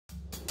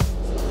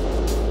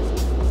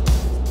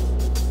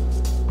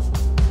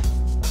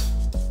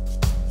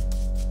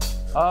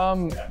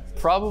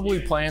Probably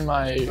playing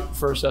my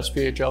first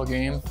SPHL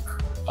game.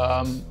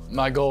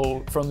 My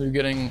goal from the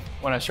beginning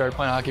when I started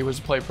playing hockey was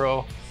to play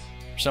pro,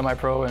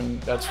 semi-pro,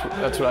 and that's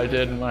what I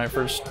did. And when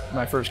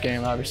my first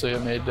game, obviously, I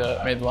made the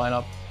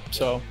lineup,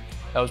 so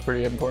that was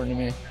pretty important to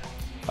me.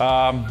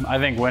 I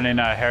think winning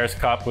a Harris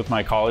Cup with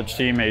my college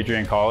team,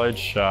 Adrian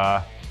College,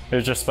 it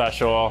was just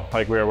special.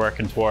 Like, we were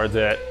working towards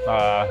it.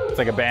 It's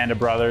like a band of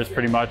brothers,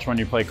 pretty much, when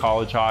you play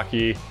college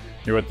hockey.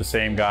 You're with the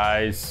same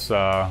guys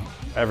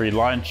every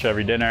lunch,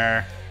 every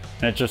dinner,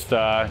 and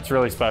it's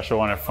really special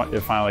when it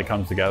finally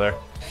comes together.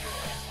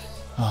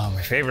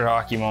 My favorite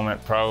hockey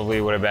moment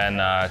probably would have been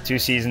 2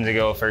 seasons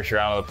ago, first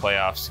round of the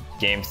playoffs,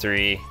 Game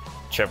 3,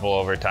 triple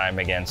overtime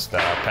against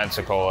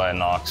Pensacola and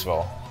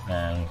Knoxville.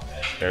 And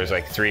there was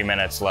like 3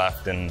 minutes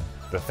left in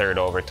the third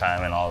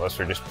overtime, and all of us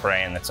were just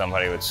praying that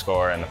somebody would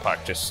score, and the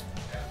puck just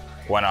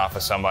went off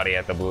of somebody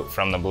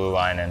from the blue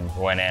line and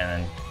went in.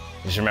 And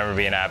I just remember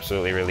being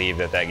absolutely relieved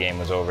that that game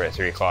was over at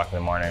 3 o'clock in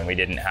the morning, and we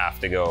didn't have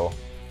to go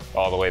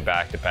all the way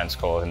back to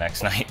Pensacola the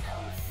next night.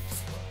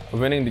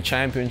 Winning the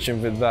championship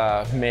with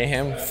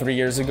Mayhem 3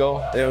 years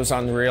ago, it was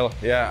unreal.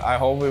 Yeah, I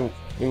hope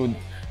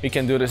we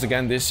can do this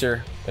again this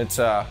year.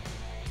 Yeah,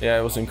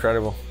 it was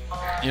incredible.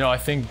 You know, I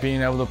think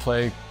being able to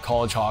play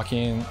college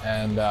hockey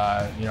and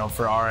you know,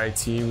 for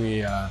RIT,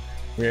 we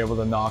were able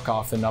to knock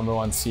off the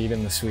 #1 seed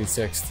in the Sweet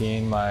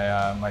 16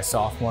 my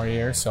sophomore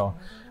year. So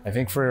I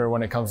think for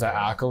when it comes to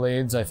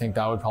accolades, I think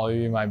that would probably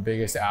be my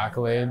biggest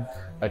accolade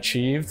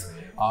achieved.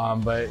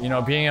 But you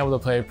know, being able to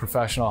play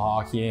professional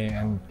hockey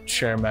and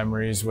share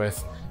memories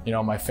with, you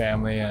know, my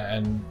family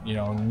and you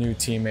know, new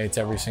teammates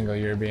every single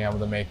year, being able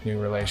to make new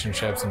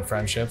relationships and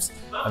friendships,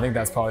 I think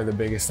that's probably the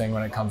biggest thing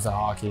when it comes to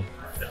hockey.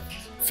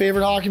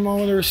 Favorite hockey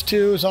moment, there's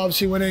 2, is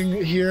obviously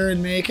winning here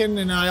in Macon,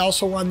 and I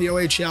also won the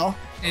OHL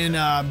in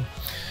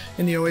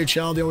the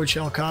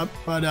OHL Cup.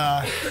 But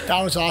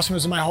that was awesome. It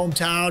was in my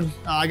hometown.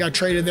 I got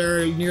traded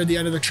there near the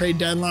end of the trade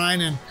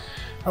deadline, and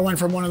I went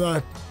from one of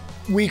the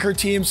weaker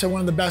teams to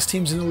one of the best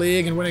teams in the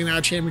league, and winning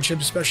that championship,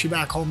 especially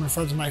back home in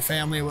front of my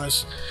family,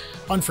 was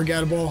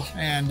unforgettable,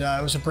 and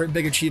it was a pretty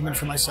big achievement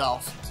for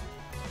myself.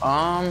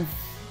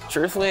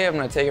 Truthfully, I'm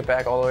going to take it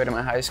back all the way to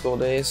my high school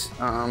days.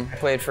 I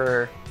played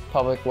for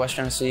Public West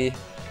Genesee,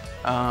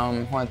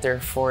 went there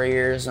for 4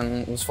 years,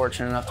 and was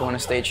fortunate enough to win a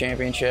state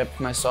championship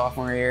my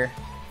sophomore year.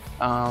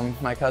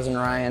 My cousin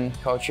Ryan,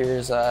 coach here,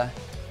 is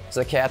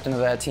the captain of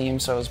that team,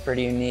 so it was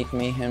pretty unique.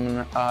 Me,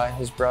 him, and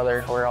his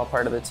brother were all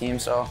part of the team,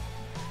 so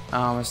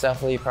it's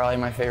definitely probably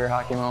my favorite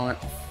hockey moment.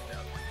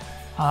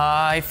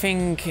 I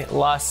think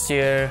last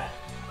year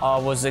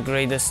was the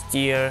greatest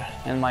year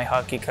in my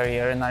hockey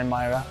career in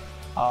Elmira.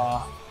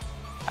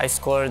 I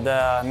scored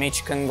the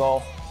Michigan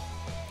goal.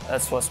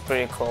 That was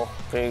pretty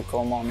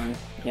cool moment,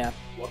 yeah.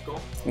 What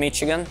goal?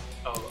 Michigan.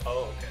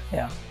 Oh, okay.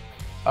 Yeah.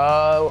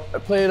 I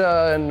played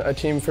in a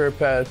team for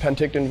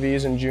Penticton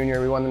V's in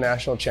junior. We won the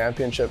national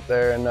championship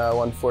there and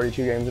won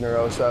 42 games in a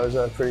row, so that was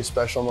a pretty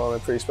special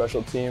moment, pretty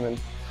special team, and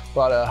a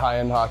lot of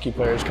high-end hockey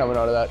players coming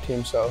out of that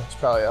team, so it's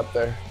probably up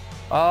there.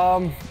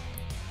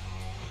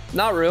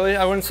 Not really.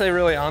 I wouldn't say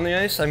really on the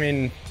ice. I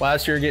mean,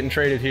 last year getting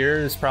traded here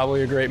is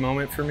probably a great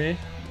moment for me.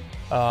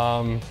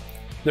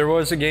 There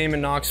was a game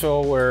in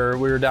Knoxville where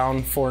we were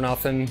down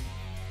 4-0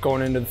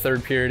 going into the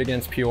third period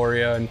against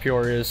Peoria, and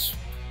Peoria's,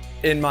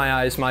 in my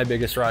eyes, my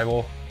biggest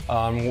rival,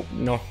 you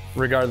know,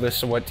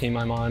 regardless of what team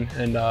I'm on.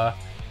 And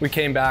we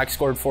came back,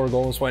 scored 4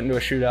 goals, went into a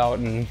shootout,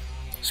 and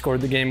scored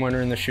the game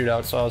winner in the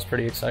shootout, so I was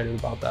pretty excited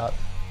about that.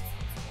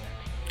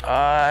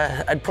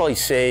 I'd probably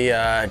say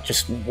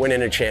just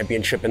winning a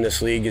championship in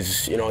this league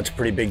is, you know, it's a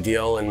pretty big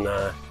deal, and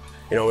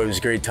you know, it was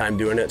a great time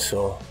doing it.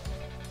 So.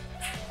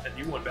 And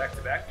you won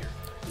back-to-back here.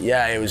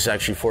 Yeah, I was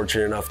actually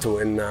fortunate enough to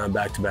win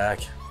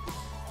back-to-back.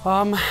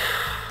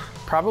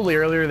 Probably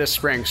earlier this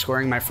spring,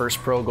 scoring my first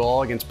pro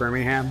goal against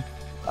Birmingham,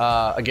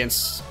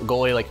 against a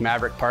goalie like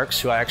Maverick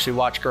Parks, who I actually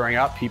watched growing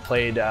up. He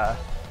played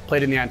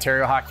in the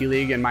Ontario Hockey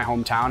League in my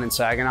hometown in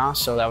Saginaw,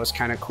 so that was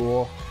kind of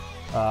cool.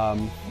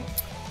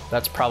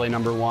 That's probably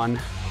 #1.